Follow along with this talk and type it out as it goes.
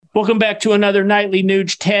Welcome back to another Nightly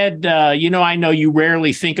Nuge. Ted, I know you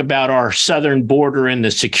rarely think about our southern border and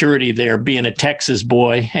the security there, being a Texas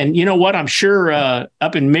boy. And you know what? I'm sure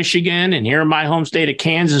up in Michigan and here in my home state of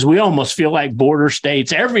Kansas, we almost feel like border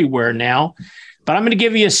states everywhere now. But I'm going to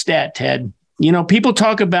give you a stat, Ted. You know, people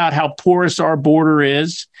talk about how porous our border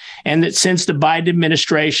is, and that since the Biden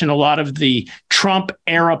administration, a lot of the Trump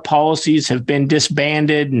era policies have been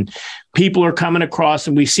disbanded and people are coming across,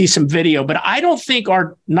 and we see some video. But I don't think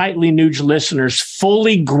our Nightly Nuge listeners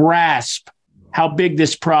fully grasp how big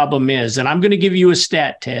this problem is. And I'm going to give you a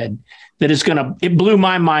stat, Ted, that it blew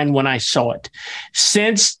my mind when I saw it.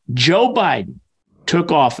 Since Joe Biden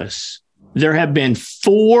took office, there have been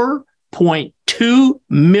 4.2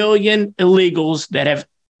 million illegals that have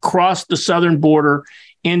crossed the southern border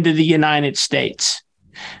into the United States.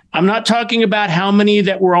 I'm not talking about how many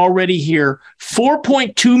that were already here.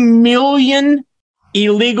 4.2 million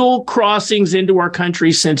illegal crossings into our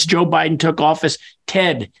country since Joe Biden took office.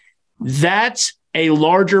 Ted, that's a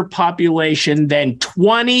larger population than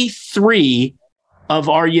 23 of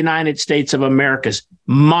our United States of America's.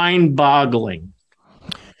 Mind-boggling.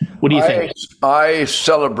 What do you think? I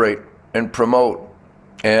celebrate and promote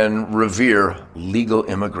and revere legal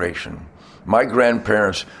immigration. My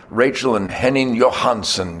grandparents, Rachel and Henning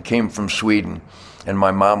Johansson, came from Sweden, and my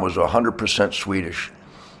mom was 100% Swedish.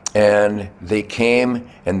 And they came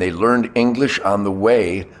and they learned English on the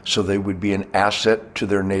way so they would be an asset to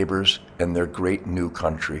their neighbors and their great new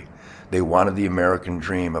country. They wanted the American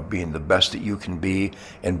dream of being the best that you can be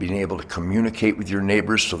and being able to communicate with your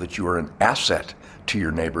neighbors so that you are an asset to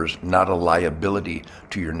your neighbors, not a liability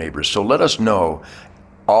to your neighbors. So let us know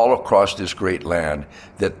all across this great land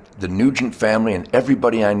that the Nugent family and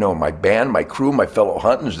everybody I know, my band, my crew, my fellow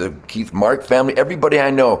Huntons, the Keith Mark family, everybody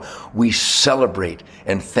I know, we celebrate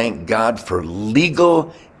and thank God for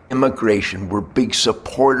legal immigration. We're big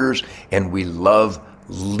supporters and we love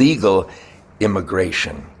legal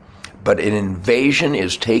immigration. But an invasion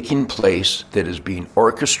is taking place that is being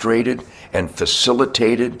orchestrated and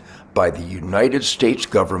facilitated by the United States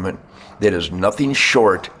government that is nothing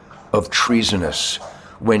short of treasonous.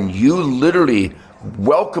 When you literally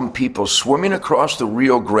welcome people swimming across the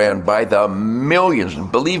Rio Grande by the millions,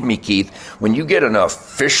 and believe me, Keith, when you get an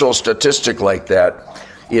official statistic like that,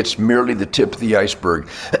 it's merely the tip of the iceberg.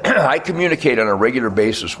 I communicate on a regular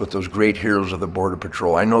basis with those great heroes of the Border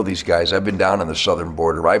Patrol. I know these guys. I've been down on the southern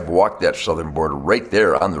border. I've walked that southern border right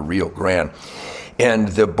there on the Rio Grande. And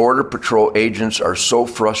the Border Patrol agents are so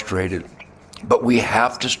frustrated. But we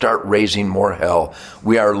have to start raising more hell.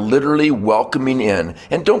 We are literally welcoming in,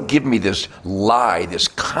 and don't give me this lie, this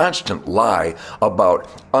constant lie about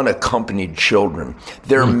unaccompanied children.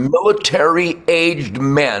 They're military-aged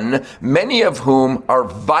men, many of whom are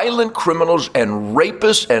violent criminals and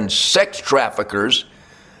rapists and sex traffickers.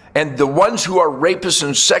 And the ones who are rapists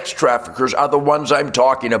and sex traffickers are the ones I'm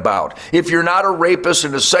talking about. If you're not a rapist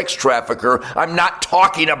and a sex trafficker, I'm not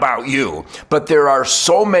talking about you. But there are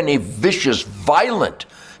so many vicious, violent,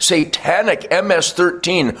 satanic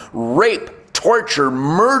MS-13, rape, torture,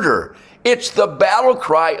 murder. It's the battle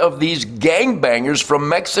cry of these gangbangers from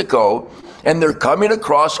Mexico, and they're coming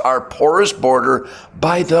across our porous border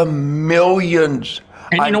by the millions.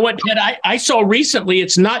 And you know what, Ted? I saw recently,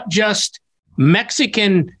 it's not just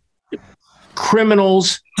Mexican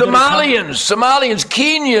criminals, Somalians,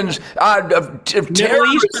 Kenyans,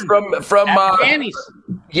 terrorists from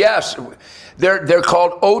yes, they're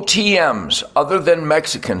called OTMs, other than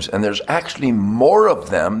Mexicans, and there's actually more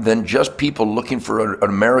of them than just people looking for an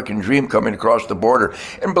American dream coming across the border.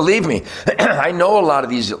 And believe me, I know a lot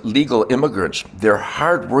of these legal immigrants. They're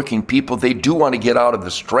hardworking people. They do want to get out of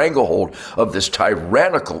the stranglehold of this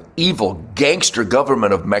tyrannical, evil, gangster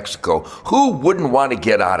government of Mexico. Who wouldn't want to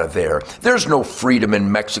get out of there? There's no freedom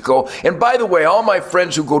in Mexico. And by the way, all my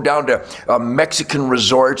friends who go down to Mexican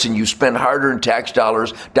resorts and you spend hard-earned tax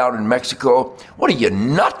dollars down in Mexico, what are you,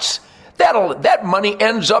 nuts? That money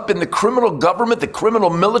ends up in the criminal government, the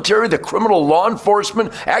criminal military, the criminal law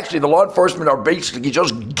enforcement. Actually, the law enforcement are basically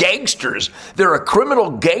just gangsters. They're a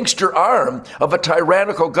criminal gangster arm of a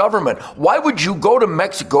tyrannical government. Why would you go to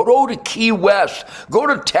Mexico, go to Key West, go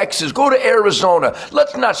to Texas, go to Arizona?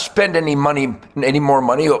 Let's not spend any more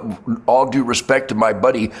money. All due respect to my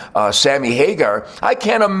buddy Sammy Hagar, I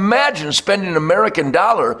can't imagine spending an American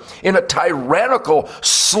dollar in a tyrannical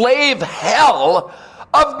slave hell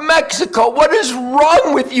of Mexico. What is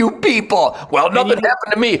wrong with you people? Well, nothing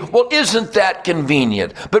happened to me. Well, isn't that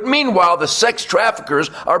convenient? But meanwhile, the sex traffickers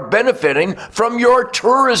are benefiting from your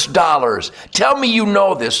tourist dollars. Tell me you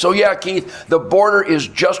know this. So yeah, Keith, the border is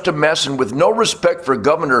just a mess, and with no respect for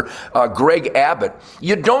Governor Greg Abbott,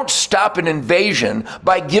 you don't stop an invasion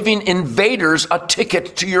by giving invaders a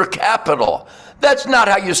ticket to your capital. That's not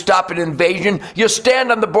how you stop an invasion. You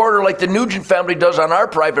stand on the border like the Nugent family does on our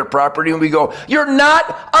private property, and we go, you're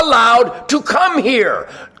not allowed to come here.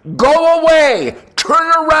 Go away.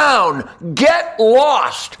 Turn around. Get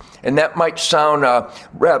lost. And that might sound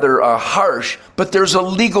rather harsh, but there's a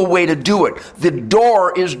legal way to do it. The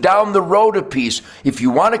door is down the road a piece. If you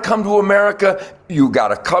want to come to America, you got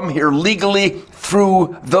to come here legally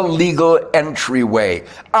through the legal entryway.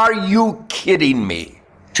 Are you kidding me?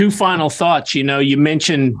 Two final thoughts. You know, you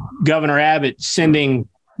mentioned Governor Abbott sending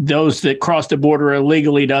those that cross the border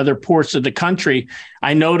illegally to other ports of the country.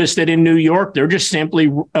 I noticed that in New York, they're just simply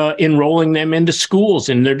enrolling them into schools,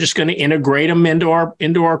 and they're just going to integrate them into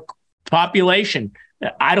our population.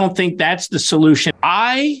 I don't think that's the solution.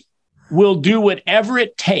 I will do whatever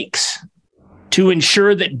it takes to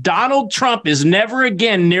ensure that Donald Trump is never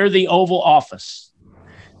again near the Oval Office.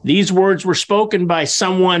 These words were spoken by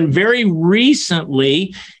someone very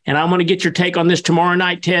recently, and I'm going to get your take on this tomorrow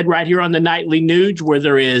night, Ted, right here on the Nightly Nuge, where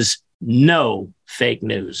there is no fake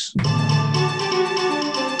news.